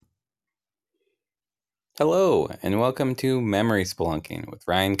Hello, and welcome to Memory Spelunking with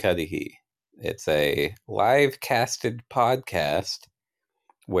Ryan Cudahy. It's a live casted podcast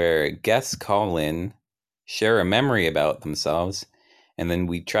where guests call in, share a memory about themselves, and then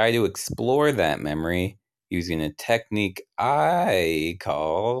we try to explore that memory using a technique I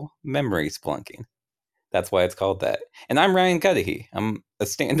call memory spelunking. That's why it's called that. And I'm Ryan Cudahy. I'm a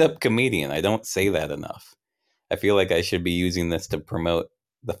stand up comedian. I don't say that enough. I feel like I should be using this to promote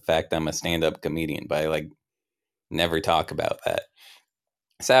the fact I'm a stand up comedian, but I never talk about that.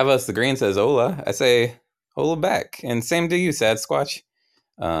 Savas the Green says hola. I say hola back. And same to you, Sad Squatch.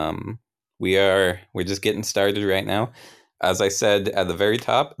 Um, we're just getting started right now. As I said at the very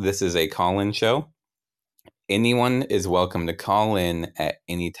top, this is a call-in show. Anyone is welcome to call in at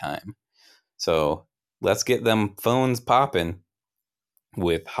any time. So let's get them phones popping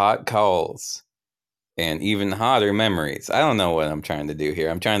with hot calls and even hotter memories. I don't know what I'm trying to do here.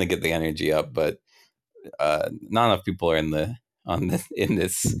 I'm trying to get the energy up, but not enough people are in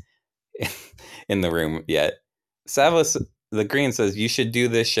this in the room yet. Savas the Green says you should do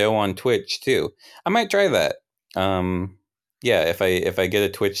this show on Twitch too. I might try that. Yeah, if I get a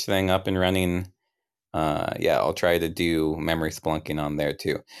Twitch thing up and running, yeah, I'll try to do memory spelunking on there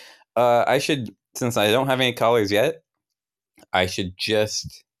too. I should, since I don't have any callers yet, I should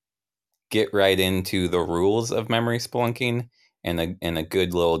just get right into the rules of memory spelunking and a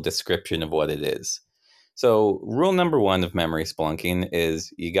good little description of what it is. So, rule number one of memory spelunking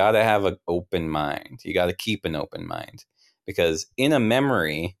is you got to have an open mind. You got to keep an open mind because in a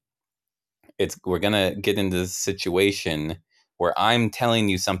memory, we're gonna get into this situation where I'm telling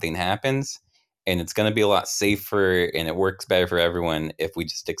you something happens, and it's gonna be a lot safer and it works better for everyone if we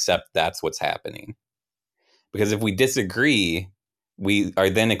just accept that's what's happening. Because if we disagree, we are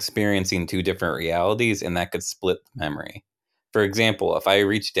then experiencing two different realities, and that could split the memory. For example, if I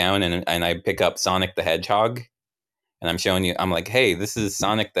reach down and I pick up Sonic the Hedgehog and I'm showing you, I'm like, hey, this is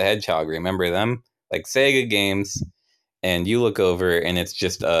Sonic the Hedgehog. Remember them? Like Sega games. And you look over and it's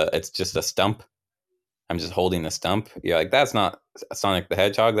just a stump. I'm just holding a stump. You're like, that's not Sonic the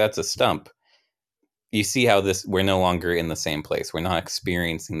Hedgehog. That's a stump. You see how we're no longer in the same place. We're not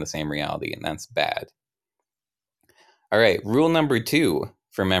experiencing the same reality, and that's bad. All right. Rule number two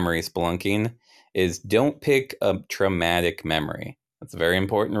for memory spelunking is don't pick a traumatic memory. That's a very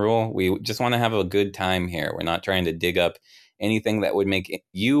important rule. We just want to have a good time here. We're not trying to dig up anything that would make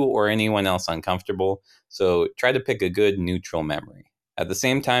you or anyone else uncomfortable. So try to pick a good neutral memory. At the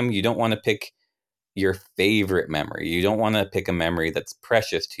same time, you don't want to pick your favorite memory. You don't want to pick a memory that's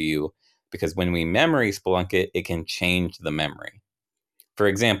precious to you because when we memory spelunk it, it can change the memory. For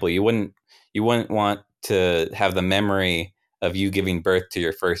example, you wouldn't want to have the memory of you giving birth to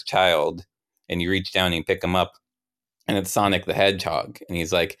your first child and you reach down and you pick him up and it's Sonic the Hedgehog and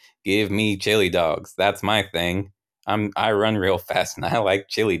he's like, "Give me chili dogs. That's my thing. I run real fast and I like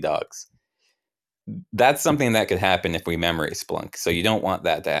chili dogs." That's something that could happen if we memory splunk. So you don't want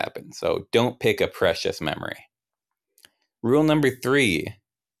that to happen. So don't pick a precious memory. Rule number three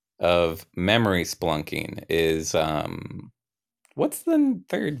of memory splunking is what's the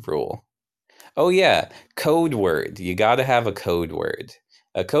third rule? Oh yeah, code word. You got to have a code word.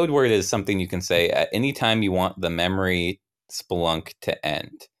 A code word is something you can say at any time you want the memory spelunk to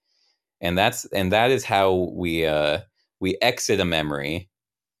end, and that is how we exit a memory.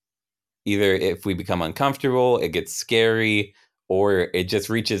 Either if we become uncomfortable, it gets scary, or it just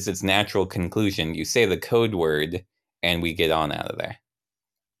reaches its natural conclusion. You say the code word, and we get on out of there.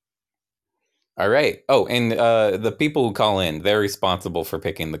 All right. Oh, and the people who call in, they're responsible for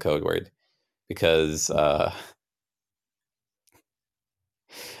picking the code word because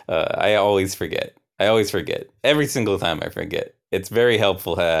I always forget. I always forget. Every single time I forget. It's very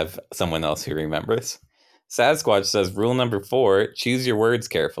helpful to have someone else who remembers. Sasquatch says rule number four, choose your words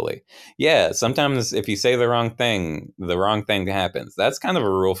carefully. Yeah, sometimes if you say the wrong thing happens. That's kind of a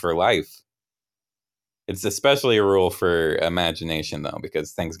rule for life. It's especially a rule for imagination, though,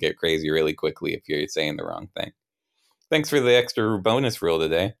 because things get crazy really quickly if you're saying the wrong thing. Thanks for the extra bonus rule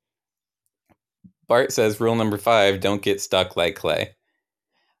today. Bart says rule number five, don't get stuck like Clay.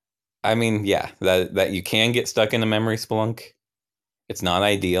 I mean, yeah, that you can get stuck in a memory spelunk. It's not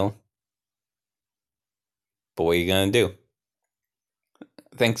ideal, but what are you gonna do?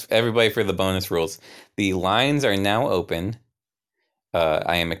 Thanks everybody for the bonus rules. The lines are now open.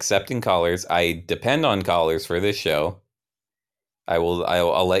 I am accepting callers. I depend on callers for this show.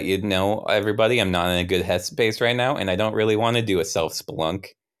 I'll let you know, everybody. I'm not in a good headspace right now, and I don't really want to do a self spelunk.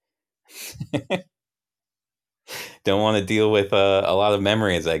 Don't want to deal with a lot of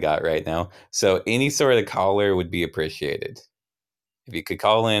memories I got right now. So any sort of caller would be appreciated. If you could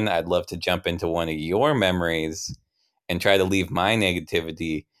call in, I'd love to jump into one of your memories and try to leave my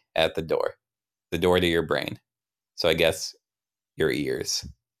negativity at the door to your brain. So I guess your ears.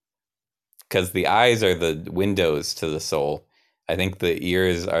 Because the eyes are the windows to the soul. I think the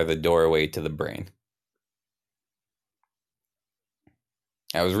ears are the doorway to the brain.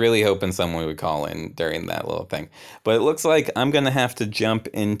 I was really hoping someone would call in during that little thing. But it looks like I'm going to have to jump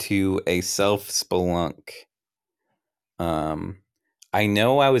into a self spelunk. I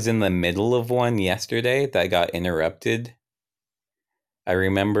know I was in the middle of one yesterday that got interrupted. I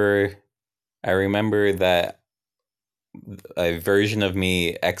remember that a version of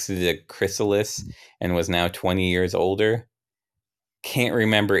me exited a chrysalis and was now 20 years older. Can't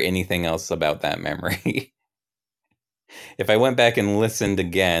remember anything else about that memory. If I went back and listened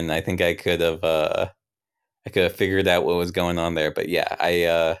again, I think I could have figured out what was going on there. But yeah,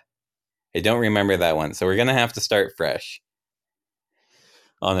 I don't remember that one. So we're gonna have to start fresh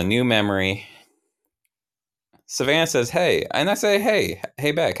on a new memory. Savannah says, "Hey," and I say,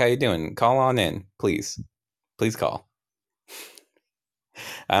 "Hey, Beck, how you doing? Call on in, please call."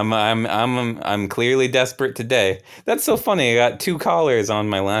 I'm clearly desperate today. That's so funny. I got 2 callers on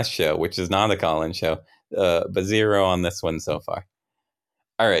my last show, which is not a call-in show, but 0 on this one so far.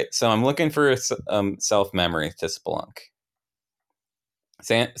 All right, so I'm looking for self memory to Splunk.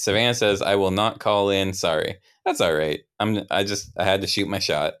 Savannah says, "I will not call in. Sorry." That's all right. I had to shoot my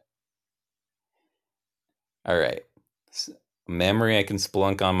shot. All right, memory I can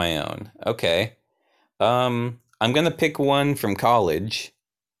Splunk on my own. Okay. I'm gonna pick one from college.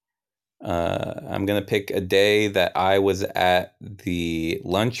 I'm gonna pick a day that I was at the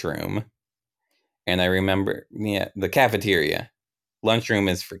lunchroom, and I remember, the cafeteria. Lunchroom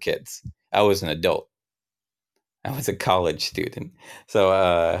is for kids. I was an adult. I was a college student,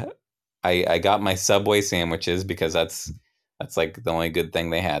 so I got my Subway sandwiches because that's like the only good thing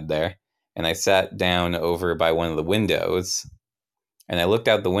they had there, and I sat down over by one of the windows, and I looked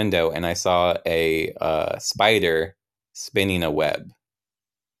out the window and I saw a spider spinning a web.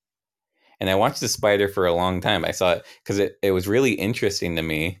 And I watched the spider for a long time. I saw it because it was really interesting to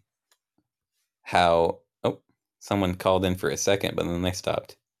me how, oh, someone called in for a second, but then they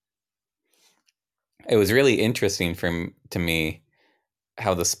stopped. It was really interesting to me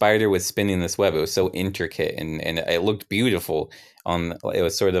how the spider was spinning this web. It was so intricate and it looked beautiful. It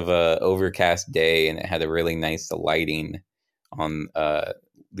was sort of a overcast day, and it had a really nice lighting on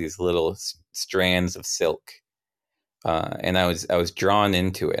these little strands of silk. And I was drawn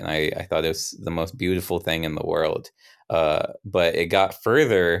into it, and I thought it was the most beautiful thing in the world. But it got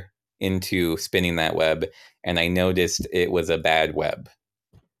further into spinning that web, and I noticed it was a bad web.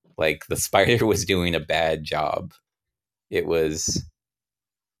 Like the spider was doing a bad job.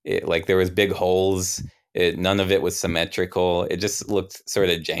 Like there was big holes. None of it was symmetrical. It just looked sort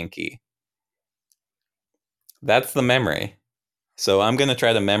of janky. That's the memory. So I'm gonna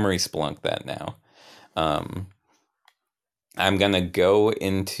try to memory splunk that now. Um, I'm gonna go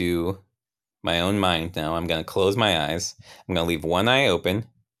into my own mind now. I'm going to close my eyes. I'm going to leave one eye open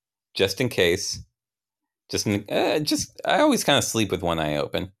just in case. I always kind of sleep with one eye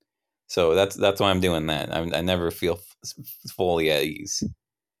open. So that's why I'm doing that. I never feel fully at ease.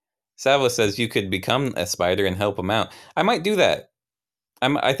 Savo says you could become a spider and help him out. I might do that.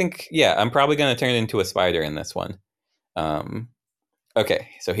 I think, yeah, I'm probably going to turn into a spider in this one. Okay,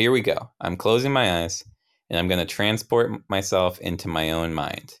 so here we go. I'm closing my eyes, and I'm going to transport myself into my own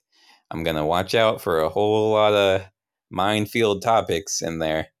mind. I'm going to watch out for a whole lot of minefield topics in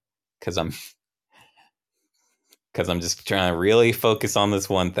there because I'm just trying to really focus on this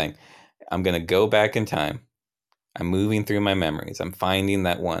one thing. I'm going to go back in time. I'm moving through my memories. I'm finding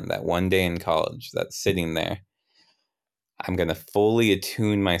that one day in college that's sitting there. I'm going to fully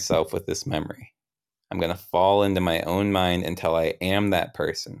attune myself with this memory. I'm going to fall into my own mind until I am that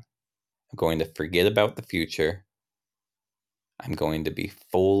person. I'm going to forget about the future. I'm going to be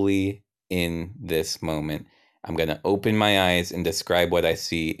fully in this moment. I'm going to open my eyes and describe what I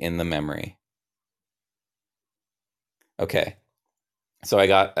see in the memory. Okay. So I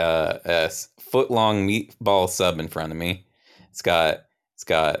got a foot-long meatball sub in front of me. It's got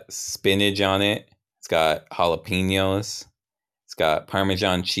spinach on it. It's got jalapenos. It's got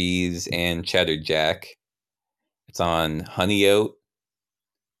Parmesan cheese and cheddar jack. It's on honey oat.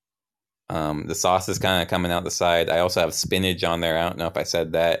 The sauce is kind of coming out the side. I also have spinach on there. I don't know if I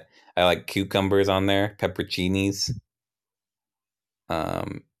said that. I like cucumbers on there, pepperoncinis.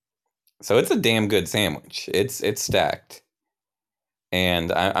 So it's a damn good sandwich. It's stacked,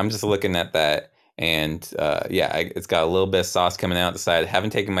 and I'm just looking at that, and yeah, it's got a little bit of sauce coming out the side. I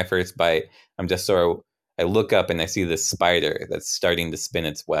haven't taken my first bite. I'm just sort of I look up and I see this spider that's starting to spin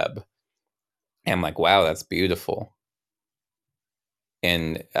its web. And I'm like, wow, that's beautiful.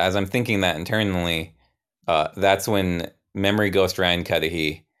 And as I'm thinking that internally, that's when memory ghost Ryan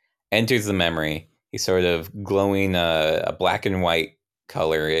Cudahy enters the memory. He's sort of glowing a black and white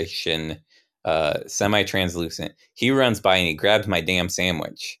coloration, semi-translucent. He runs by and he grabs my damn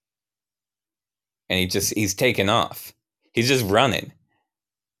sandwich, and he's taken off. He's just running.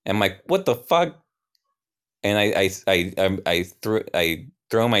 And I'm like, what the fuck? And I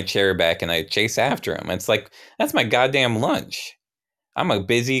throw my chair back and I chase after him. It's like, that's my goddamn lunch. I'm a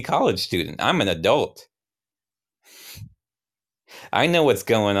busy college student. I'm an adult. I know what's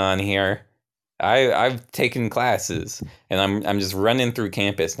going on here. I've taken classes, and I'm just running through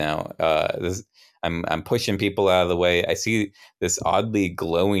campus now. I'm pushing people out of the way. I see this oddly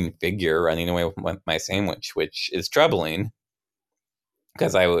glowing figure running away with my sandwich, which is troubling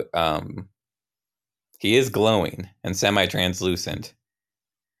because he is glowing and semi-translucent.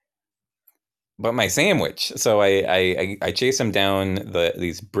 But my sandwich. So I chase him down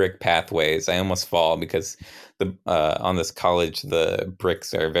these brick pathways. I almost fall because the on this college the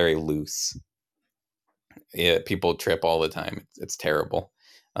bricks are very loose. Yeah, people trip all the time. It's terrible.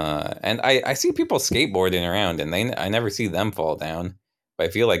 And I see people skateboarding around, and I never see them fall down. But I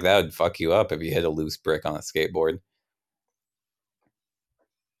feel like that would fuck you up if you hit a loose brick on a skateboard.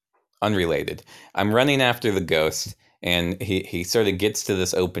 Unrelated. I'm running after the ghost, and he sort of gets to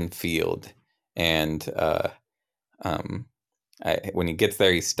this open field, and um, when he gets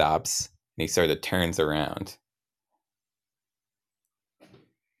there, he stops and he sort of turns around.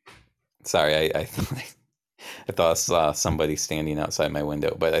 Sorry, I I thought I saw somebody standing outside my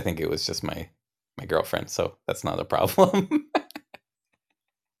window, but I think it was just my girlfriend, so that's not a problem.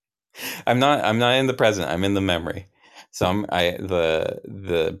 I'm not in the present. I'm in the memory. So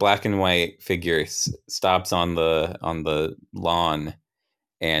the black and white figure stops on the lawn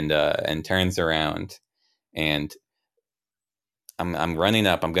and turns around, and I'm running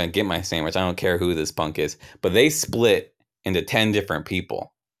up. I'm gonna get my sandwich. I don't care who this punk is, but they split into 10 different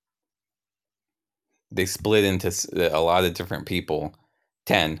people. They split into a lot of different people.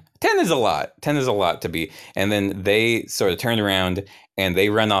 10 is a lot. 10 is a lot to be. And then they sort of turn around and they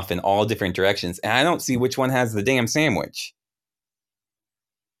run off in all different directions. And I don't see which one has the damn sandwich.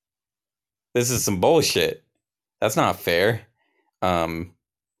 This is some bullshit. That's not fair. Um,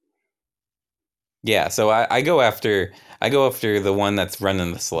 yeah, so I go after the one that's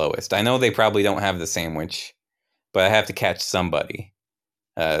running the slowest. I know they probably don't have the sandwich, but I have to catch somebody.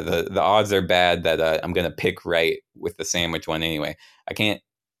 The odds are bad that I'm gonna pick right with the sandwich one anyway. I can't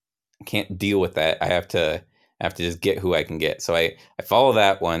deal with that. I have to just get who I can get. So I follow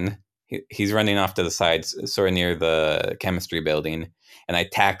that one. He's running off to the side, sort of near the chemistry building, and I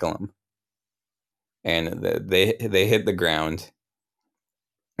tackle him. And they hit the ground,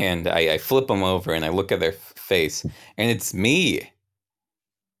 and I flip them over, and I look at their face, and it's me.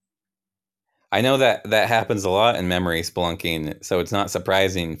 I know that happens a lot in memory spelunking, so it's not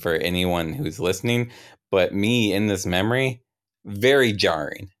surprising for anyone who's listening. But me in this memory, very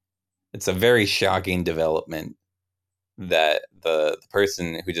jarring. It's a very shocking development that the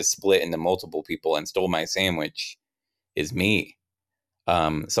person who just split into multiple people and stole my sandwich is me.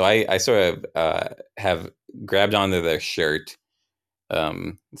 So I sort of have grabbed onto their shirt,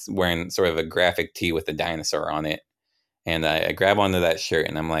 wearing sort of a graphic tee with a dinosaur on it, and I grab onto that shirt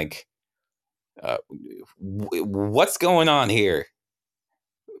and I'm like, uh, "What's going on here?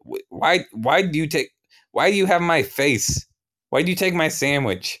 Why do you take? Why do you have my face? Why do you take my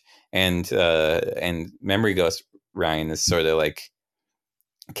sandwich?" And Memory Ghost Ryan is sort of like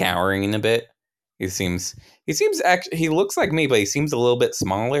cowering a bit. He seems actually he looks like me, but he seems a little bit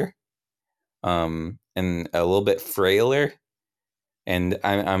smaller, and a little bit frailer. And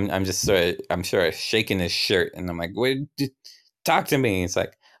I'm just sort of shaking his shirt, and I'm like, "Wait, talk to me." He's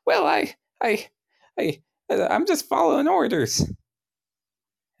like, "Well, I, I, I'm just following orders."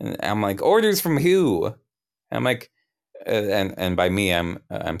 And I'm like, "Orders from who?" And I'm like, and by me,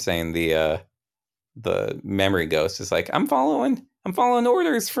 I'm saying the memory ghost is like, I'm following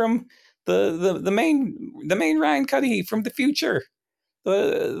orders from the main Ryan Cuddy from the future,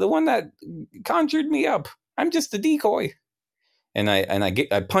 the one that conjured me up. I'm just a decoy. And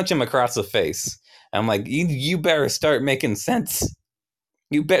I punch him across the face. I'm like, you better start making sense.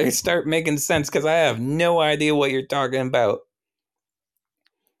 You better start making sense because I have no idea what you're talking about.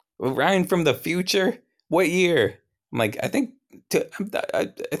 Ryan from the future? What year? I'm like, I think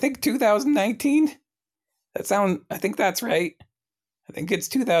 2019. I think that's right. I think it's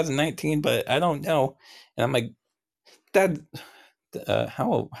 2019, but I don't know. And I'm like, that.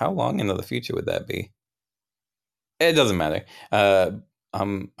 How long into the future would that be? It doesn't matter.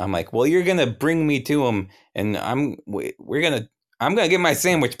 I'm like, well, you're gonna bring me to him, and I'm gonna get my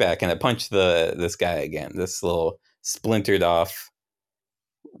sandwich back, and I punch this guy again. This little splintered off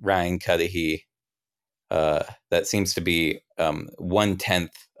Ryan Cudahy. That seems to be 1/10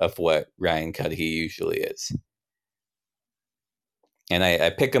 of what Ryan Cudahy usually is. And I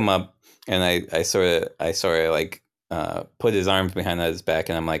pick him up, and I sort of like put his arms behind his back,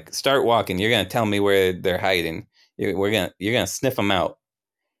 and I'm like, start walking. You're gonna tell me where they're hiding. You're gonna sniff them out.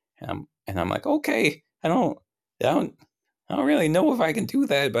 And I'm like, okay, I don't I don't really know if I can do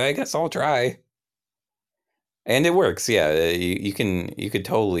that, but I guess I'll try. And it works. Yeah, you could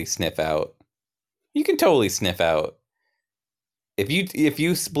totally sniff out. You can totally sniff out if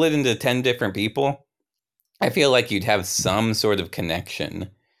you split into 10 different people. I feel like you'd have some sort of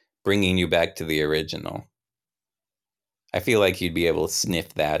connection bringing you back to the original. I feel like you'd be able to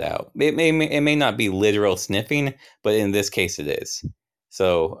sniff that out. It may not be literal sniffing, but in this case, it is.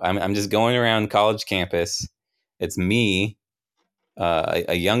 So I'm just going around college campus. It's me,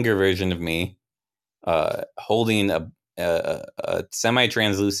 a younger version of me, holding a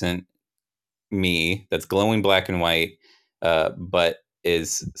semi-translucent me that's glowing black and white, but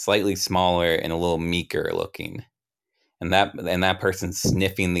is slightly smaller and a little meeker looking. And that person's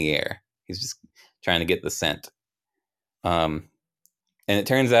sniffing the air. He's just trying to get the scent. And it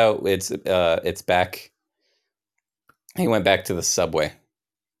turns out it's back. He went back to the subway.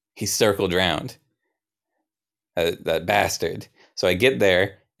 He circled around. That bastard. So I get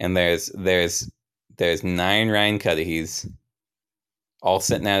there, and there's 9 Ryan Cuddihy's all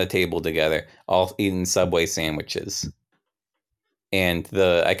sitting at a table together, all eating Subway sandwiches. And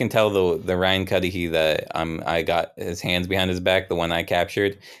I can tell the Ryan Cudahy that I got his hands behind his back, the one I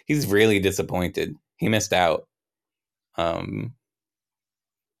captured. He's really disappointed. He missed out.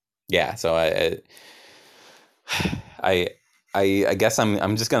 Yeah. So I guess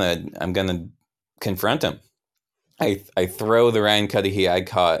I'm just gonna confront him. I throw the Ryan Cudahy I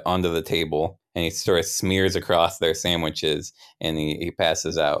caught onto the table, and he sort of smears across their sandwiches, and he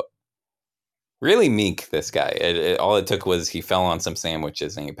passes out. Really meek, this guy. All it took was he fell on some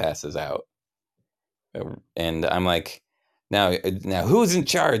sandwiches and he passes out. And I'm like, now who's in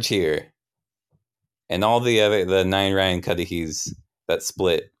charge here? And all the 9 Ryan Cudahy's that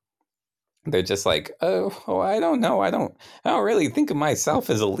split, they're just like, oh, I don't know. I don't really think of myself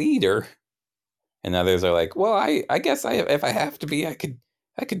as a leader. And others are like, well, I guess if I have to be, I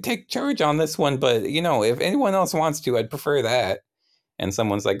could take charge on this one, but if anyone else wants to, I'd prefer that. And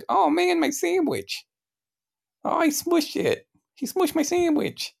someone's like, oh man, my sandwich. Oh, I smushed it. He smushed my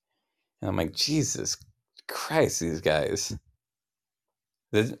sandwich. And I'm like, Jesus Christ, these guys.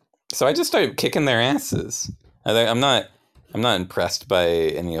 So I just started kicking their asses. I'm not impressed by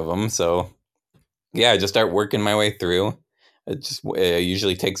any of them. So yeah, I just start working my way through. It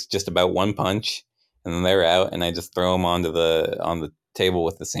usually takes just about one punch, and then they're out, and I just throw them on the table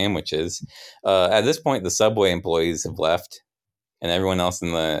with the sandwiches. At this point, the Subway employees have left, and everyone else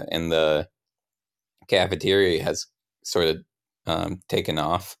in the cafeteria has sort of taken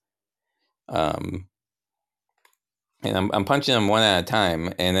off. And I'm punching them one at a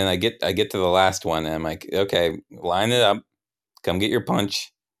time, and then I get to the last one, and I'm like, okay, line it up, come get your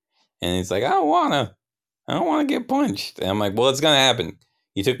punch. And he's like, I don't wanna get punched. And I'm like, well, it's gonna happen.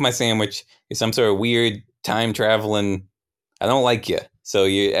 You took my sandwich. You're some sort of weird time traveling. I don't like you. So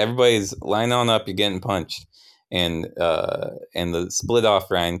everybody's line on up. You're getting punched. And the split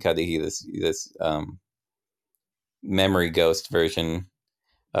off Ryan Cudahy, this memory ghost version,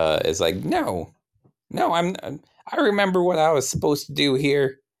 is like, no, I remember what I was supposed to do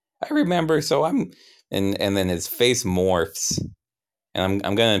here. I remember, so and then his face morphs, and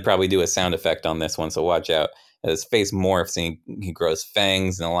I'm gonna probably do a sound effect on this one, so watch out. His face morphs, and he grows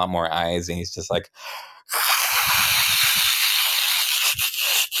fangs and a lot more eyes, and he's just like,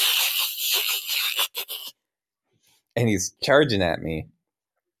 and he's charging at me,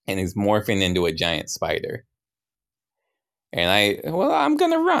 and he's morphing into a giant spider. And I'm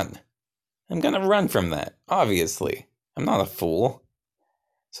gonna run. I'm gonna run from that. Obviously, I'm not a fool.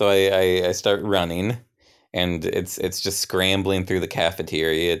 So I start running, and it's just scrambling through the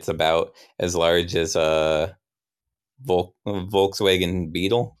cafeteria. It's about as large as a Volkswagen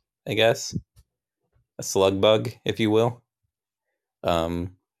Beetle, I guess, a slug bug, if you will.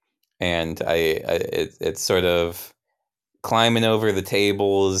 Um, and it's sort of climbing over the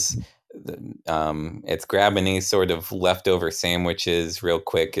tables. It's grabbing these sort of leftover sandwiches real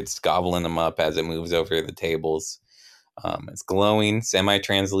quick. It's gobbling them up as it moves over the tables. It's glowing,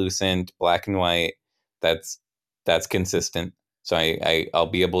 semi-translucent, black and white. That's consistent. So I'll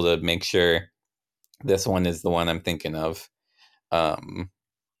be able to make sure This one is the one I'm thinking of. And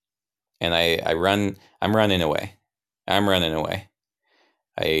I run. I'm running away. I'm running away.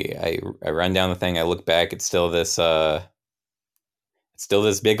 I run down the thing. I look back. It's still this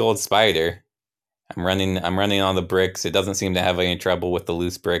big old spider. I'm running on the bricks. It doesn't seem to have any trouble with the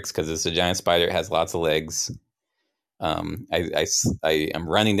loose bricks because it's a giant spider. It has lots of legs. I am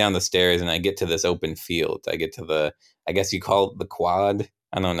running down the stairs and I get to this open field. I get to I guess you call it the quad.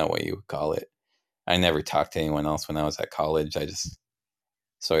 I don't know what you would call it. I never talked to anyone else when I was at college. I just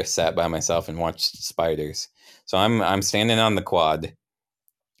sort of sat by myself and watched spiders. So I'm standing on the quad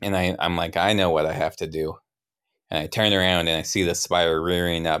and I'm like, I know what I have to do. And I turn around and I see the spider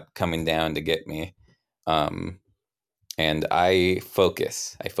rearing up, coming down to get me. Um, and I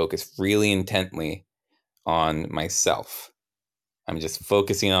focus. I focus really intently on myself. I'm just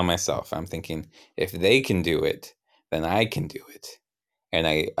focusing on myself. I'm thinking, if they can do it, then I can do it. And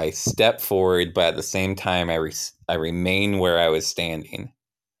I step forward, but at the same time, I remain where I was standing.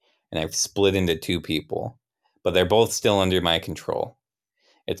 And I've split into two people, but they're both still under my control.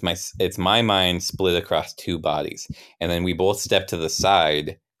 It's my mind split across two bodies, and then we both step to the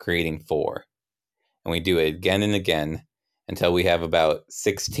side, creating four, and we do it again and again until we have about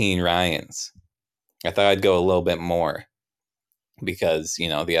 16 Ryans. I thought I'd go a little bit more because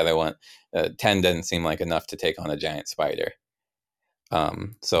the other one, 10 doesn't seem like enough to take on a giant spider.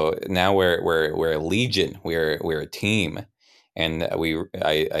 So now we're a legion. We're a team, and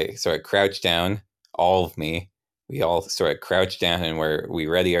I sort of crouch down. All of me, we all sort of crouch down, and we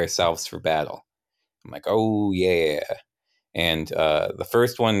ready ourselves for battle. I'm like, oh yeah. And the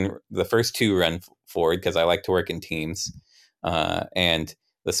first two run forward because I like to work in teams. And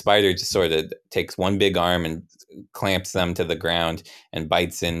the spider just sort of takes one big arm and clamps them to the ground and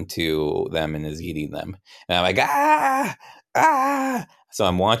bites into them and is eating them. And I'm like, ah. So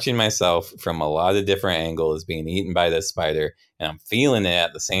I'm watching myself from a lot of different angles being eaten by this spider, and I'm feeling it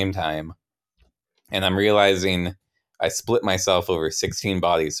at the same time. And I'm realizing I split myself over 16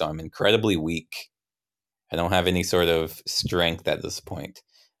 bodies, so I'm incredibly weak. I don't have any sort of strength at this point.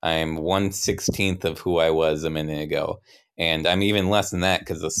 I'm 1/16 of who I was a minute ago, and I'm even less than that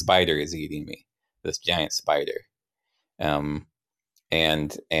because the spider is eating me. This giant spider, um,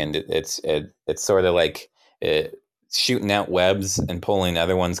 and it's sort of like shooting out webs and pulling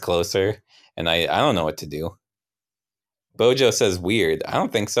other ones closer, and I don't know what to do. Bojo says weird. I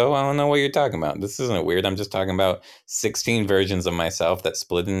don't think so. I don't know what you're talking about. This isn't weird. I'm just talking about 16 versions of myself that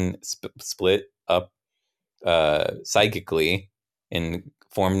split up psychically and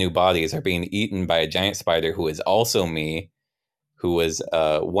form new bodies are being eaten by a giant spider who is also me, who was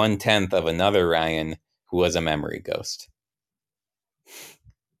 1/10 of another Ryan who was a memory ghost.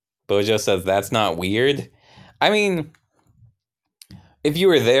 Bojo says that's not weird. I mean, if you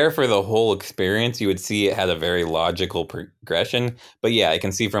were there for the whole experience, you would see it had a very logical progression. But yeah, I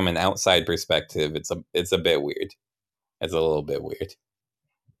can see from an outside perspective, it's a bit weird. It's a little bit weird.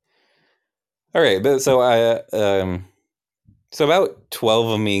 All right, but so about 12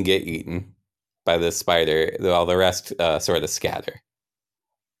 of me get eaten by this spider, while the rest sort of scatter.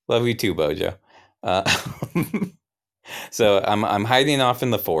 Love you too, Bojo. Uh, so I'm hiding off in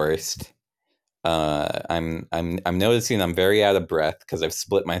the forest. I'm noticing I'm very out of breath because I've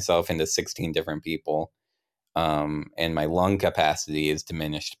split myself into 16 different people. And my lung capacity is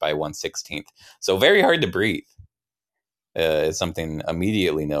diminished by 1/16. So very hard to breathe is something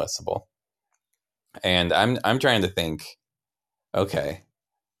immediately noticeable. And I'm trying to think, okay,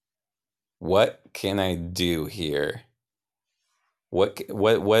 what can I do here? What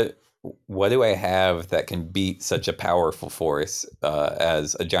do I have that can beat such a powerful force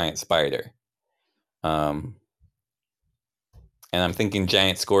as a giant spider? Um, and I'm thinking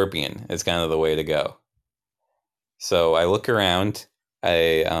giant scorpion is kind of the way to go. So I look around.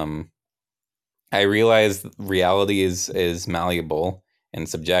 I realize reality is malleable and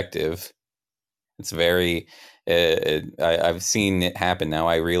subjective. It's very. I've seen it happen now.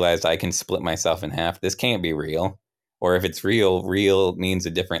 I realized I can split myself in half. This can't be real. Or if it's real, real means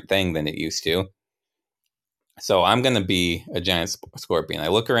a different thing than it used to. So I'm going to be a giant scorpion. I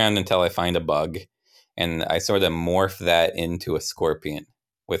look around until I find a bug, and I sort of morph that into a scorpion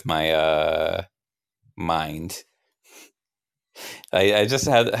with my mind. I just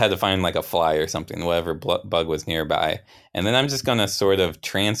had to find like a fly or something, whatever bug was nearby, and then I'm just going to sort of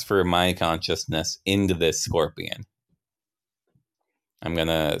transfer my consciousness into this scorpion. I'm going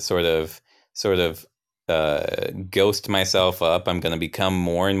to sort of ghost myself up. I'm going to become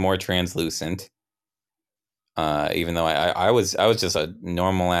more and more translucent. Even though I was just a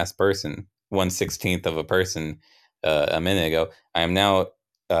normal ass person, 1/16 of a person a minute ago. I am now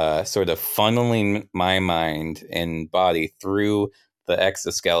sort of funneling my mind and body through the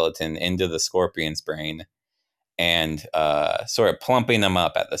exoskeleton into the scorpion's brain and sort of plumping them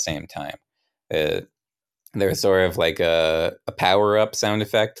up at the same time. There's sort of like a power up sound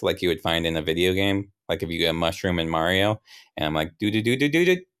effect like you would find in a video game, like if you get a mushroom in Mario, and I'm like, do do do do do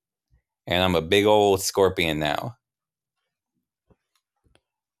do, and I'm a big old scorpion now.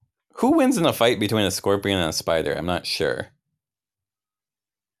 Who wins in a fight between a scorpion and a spider? I'm not sure.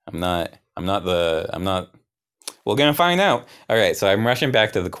 I'm not. I'm not the. I'm not. We're gonna find out. All right, so I'm rushing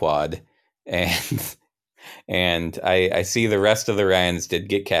back to the quad, and and I see the rest of the Ryans did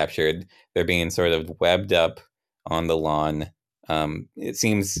get captured. They're being sort of webbed up on the lawn. It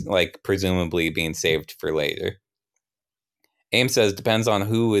seems like presumably being saved for later. Aim says depends on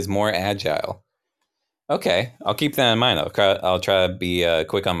who is more agile. Okay, I'll keep that in mind. I'll try to be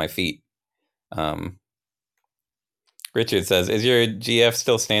quick on my feet. Um, Richard says, "Is your GF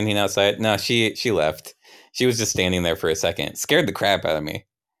still standing outside?" No, she left. She was just standing there for a second. Scared the crap out of me.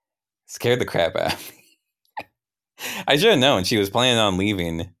 Scared the crap out of me. I should have known she was planning on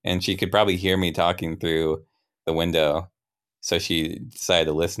leaving, and she could probably hear me talking through the window. So she decided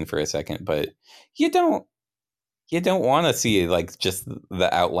to listen for a second. But you don't want to see like just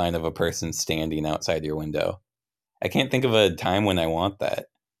the outline of a person standing outside your window. I can't think of a time when I want that.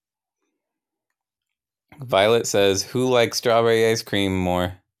 Violet says, "Who likes strawberry ice cream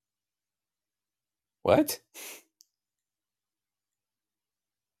more?" What?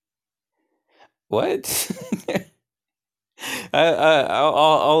 What?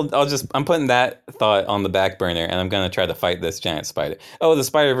 I'll just I'm putting that thought on the back burner, and I'm gonna try to fight this giant spider. Oh, the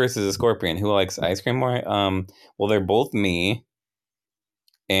spider versus the scorpion. Who likes ice cream more? Well, they're both me,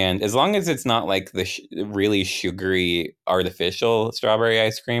 and as long as it's not like the really sugary artificial strawberry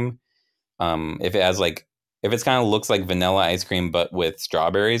ice cream, if it has like if it's kind of looks like vanilla ice cream but with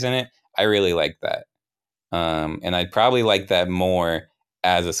strawberries in it, I really like that. And I'd probably like that more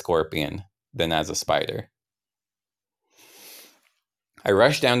as a scorpion than as a spider. I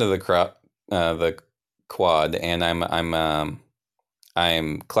rushed down to the quad, and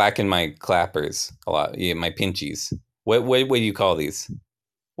I'm clacking my clappers a lot. Yeah, my pinchies. What do you call these?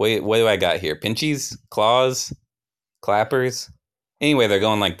 What do I got here? Pinchies, claws, clappers. Anyway, they're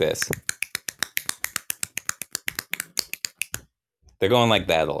going like this. They're going like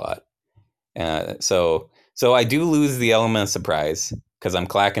that a lot. So I do lose the element of surprise because I'm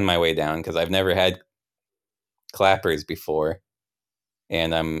clacking my way down because I've never had clappers before,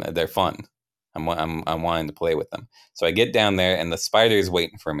 and they're fun. I'm wanting to play with them. So I get down there, and the spider's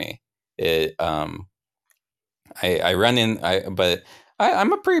waiting for me. I run in.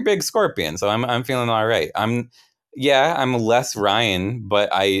 I'm a pretty big scorpion, so I'm feeling all right. I'm less Ryan, but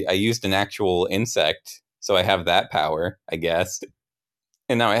I used an actual insect, so I have that power, I guess.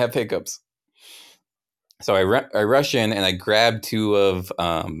 And now I have hiccups. So I rush in and I grab two of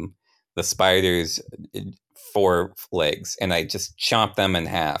the spider's four legs, and I just chomp them in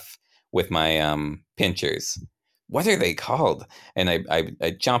half with my pinchers. What are they called? And I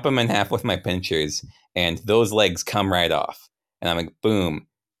chomp them in half with my pinchers, and those legs come right off. And I'm like, boom,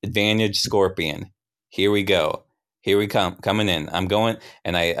 advantage scorpion. Here we go. Here we come, coming in. I'm going,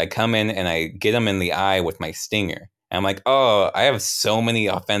 and I come in and I get them in the eye with my stinger. And I'm like, oh, I have so many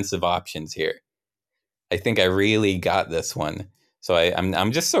offensive options here. I think I really got this one. So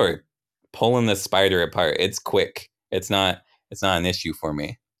I'm just sort of pulling the spider apart. It's quick. It's not an issue for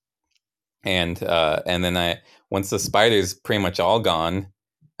me. And then once the spider's pretty much all gone,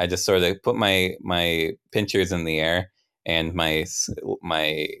 I just sort of put my pinchers in the air and my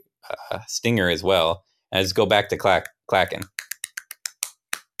stinger as well. And I just go back to clacking.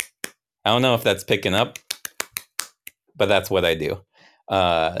 I don't know if that's picking up, but that's what I do.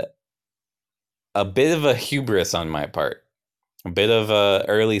 A bit of a hubris on my part, a bit of a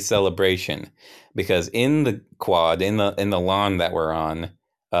early celebration, because in the quad, in the lawn that we're on,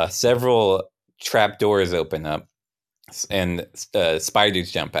 several trap doors open up, and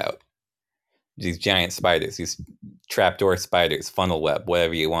spiders jump out. These giant spiders, these trapdoor spiders, funnel web,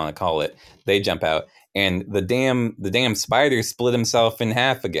 whatever you want to call it, they jump out, and the damn spider split himself in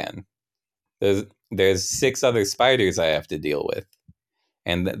half again. There's six other spiders I have to deal with,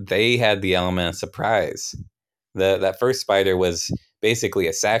 and they had the element of surprise. That first spider was basically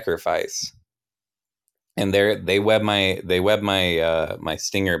a sacrifice, and they web my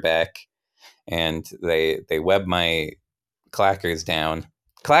stinger back, and they web my clackers down.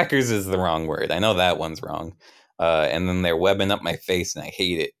 Clackers is the wrong word. I know that one's wrong. And then they're webbing up my face, and I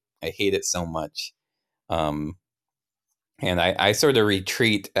hate it. I hate it so much. And I sort of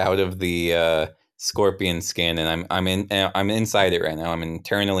retreat out of the scorpion skin, and I'm inside it right now. I'm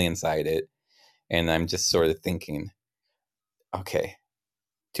internally inside it, and I'm just sort of thinking, okay,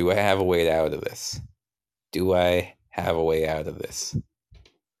 do I have a way out of this? Do I have a way out of this?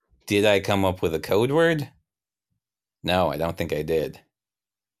 Did I come up with a code word? No, I don't think I did.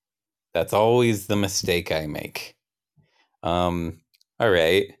 That's always the mistake I make. All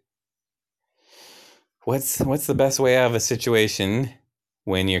right. What's the best way out of a situation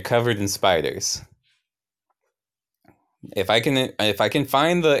when you're covered in spiders? If I can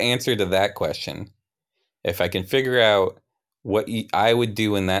find the answer to that question, if I can figure out what I would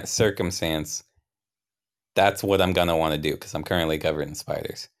do in that circumstance, that's what I'm gonna want to do because I'm currently covered in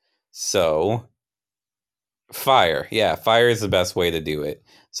spiders. So, fire. Yeah, fire is the best way to do it.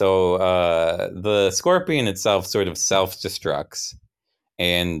 So, the scorpion itself sort of self-destructs,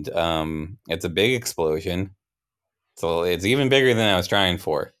 and it's a big explosion. So it's even bigger than I was trying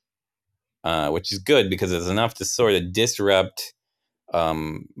for, which is good because it's enough to sort of disrupt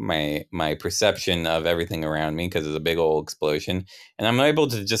my perception of everything around me because it's a big old explosion, and I'm able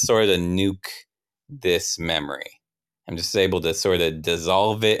to just sort of nuke this memory. I'm just able to sort of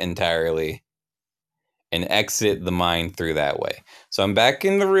dissolve it entirely and exit the mind through that way. So I'm back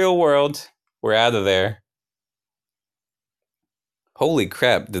in the real world. We're out of there. Holy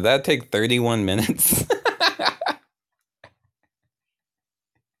crap, did that take 31 minutes?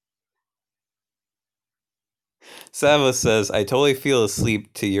 Sava says, I totally feel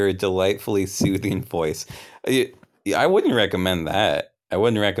asleep to your delightfully soothing voice. I wouldn't recommend that. I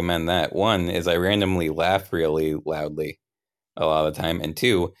wouldn't recommend that. One is I randomly laugh really loudly a lot of the time. And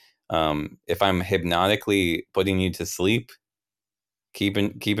two, if I'm hypnotically putting you to sleep, keep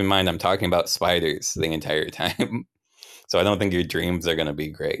in mind I'm talking about spiders the entire time. So I don't think your dreams are going to be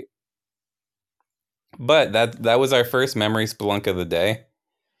great. But that was our first memory spelunk of the day.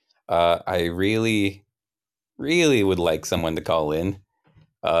 I really would like someone to call in,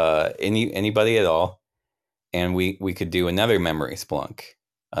 anybody at all, and we could do another memory splunk.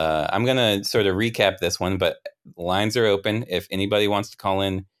 I'm gonna sort of recap this one, but lines are open. If anybody wants to call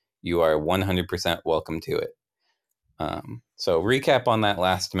in, you are 100% welcome to it. So recap on that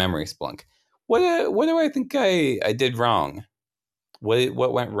last memory splunk. What do I think I did wrong? What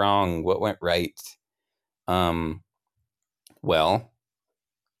went wrong? What went right? Well,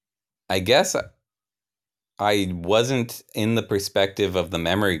 I guess I wasn't in the perspective of the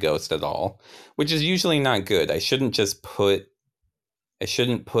memory ghost at all, which is usually not good. I shouldn't put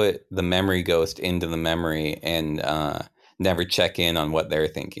the memory ghost into the memory and never check in on what they're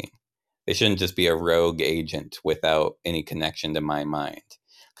thinking. They shouldn't just be a rogue agent without any connection to my mind,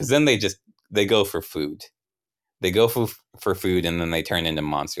 because then they go for food. They go for food, and then they turn into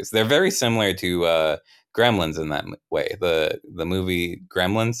monsters. They're very similar to Gremlins in that way. The movie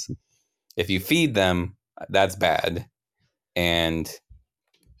Gremlins. If you feed them, that's bad, and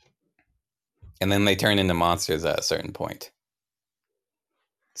then they turn into monsters at a certain point.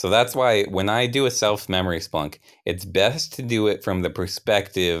 So that's why when I do a self memory splunk, it's best to do it from the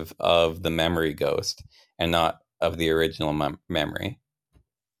perspective of the memory ghost and not of the original memory.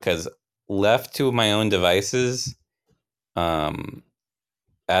 Because left to my own devices, as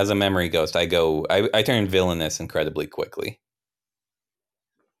a memory ghost, I turn villainous incredibly quickly.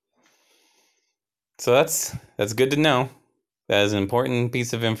 So that's good to know. That is an important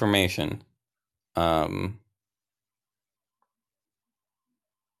piece of information.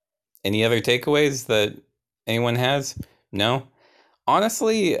 Any other takeaways that anyone has? No.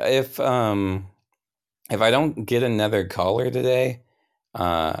 Honestly, if I don't get another caller today,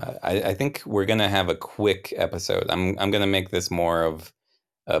 I think we're gonna have a quick episode. I'm gonna make this more of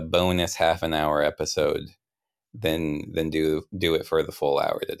a bonus half an hour episode than do it for the full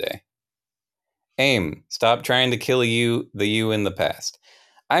hour today. Aim, stop trying to kill the you in the past.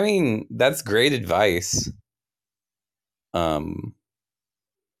 I mean, that's great advice.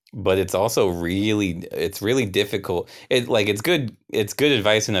 But it's also really difficult. It's good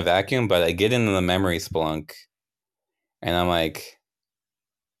advice in a vacuum, but I get into the memory splunk and I'm like,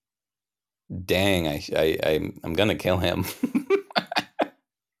 dang, I'm gonna kill him.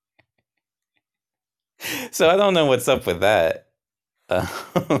 So I don't know what's up with that.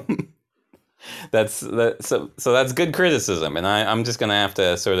 Um, so that's good criticism, and I'm just gonna have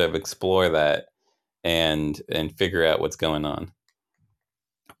to sort of explore that and figure out what's going on.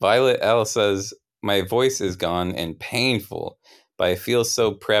 Violet L says, my voice is gone and painful, but I feel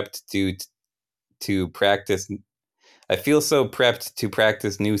so prepped to practice. I feel so prepped to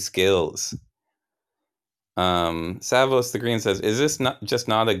practice new skills. Savos the Green says, is this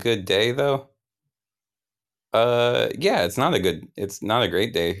not a good day though? Yeah, it's not a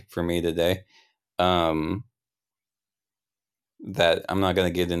great day for me today. that I'm not gonna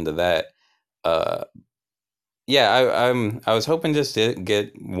get into that. Uh, yeah, I was hoping just to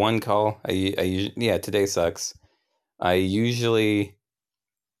get one call. Yeah, today sucks. I usually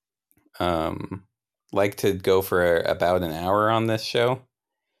um like to go for about an hour on this show,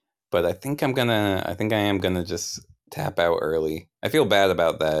 but I think I am gonna just tap out early. I feel bad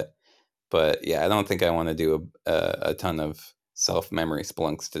about that, but yeah, I don't think I want to do a ton of self memory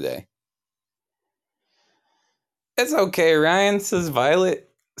splunks today. It's okay, Ryan, says Violet.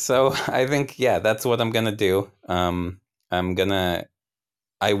 So I think, yeah, that's what I'm gonna do. I'm gonna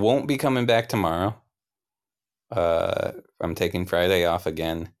I won't be coming back tomorrow. I'm taking Friday off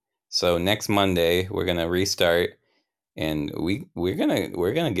again. So next Monday we're gonna restart, and we're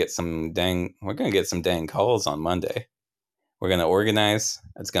gonna get some dang calls on Monday. We're gonna organize.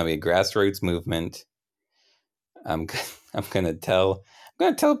 It's gonna be a grassroots movement. I'm I'm gonna tell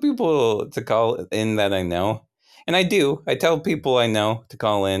people to call in that I know, and I do. I tell people I know to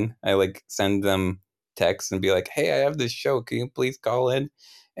call in. I like send them texts and be like, "Hey, I have this show. Can you please call in?"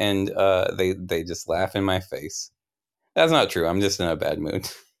 And they just laugh in my face. That's not true. I'm just in a bad mood.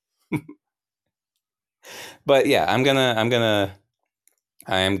 But yeah, I am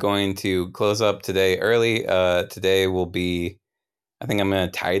going to close up today early. Today will be. I think I'm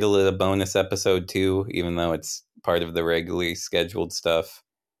gonna title it a bonus episode too, even though it's part of the regularly scheduled stuff.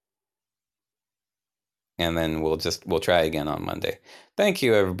 And then we'll try again on Monday. Thank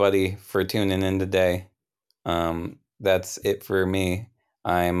you everybody for tuning in today. That's it for me.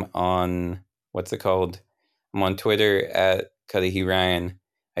 I'm on what's it called? I'm on Twitter at Cudahy Ryan.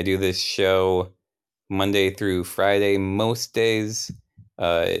 I do this show Monday through Friday most days,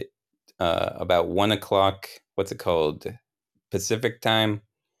 uh, about 1 o'clock. What's it called? Pacific time.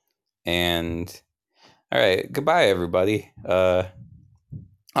 And all right, goodbye everybody.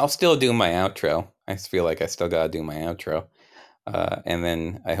 I'll still do my outro. I feel like I still gotta do my outro. And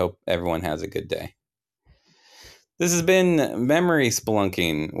then I hope everyone has a good day. This has been Memory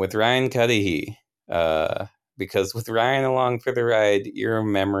Spelunking with Ryan Cudahy. Because with Ryan along for the ride, your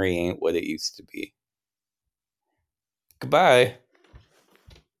memory ain't what it used to be. Goodbye.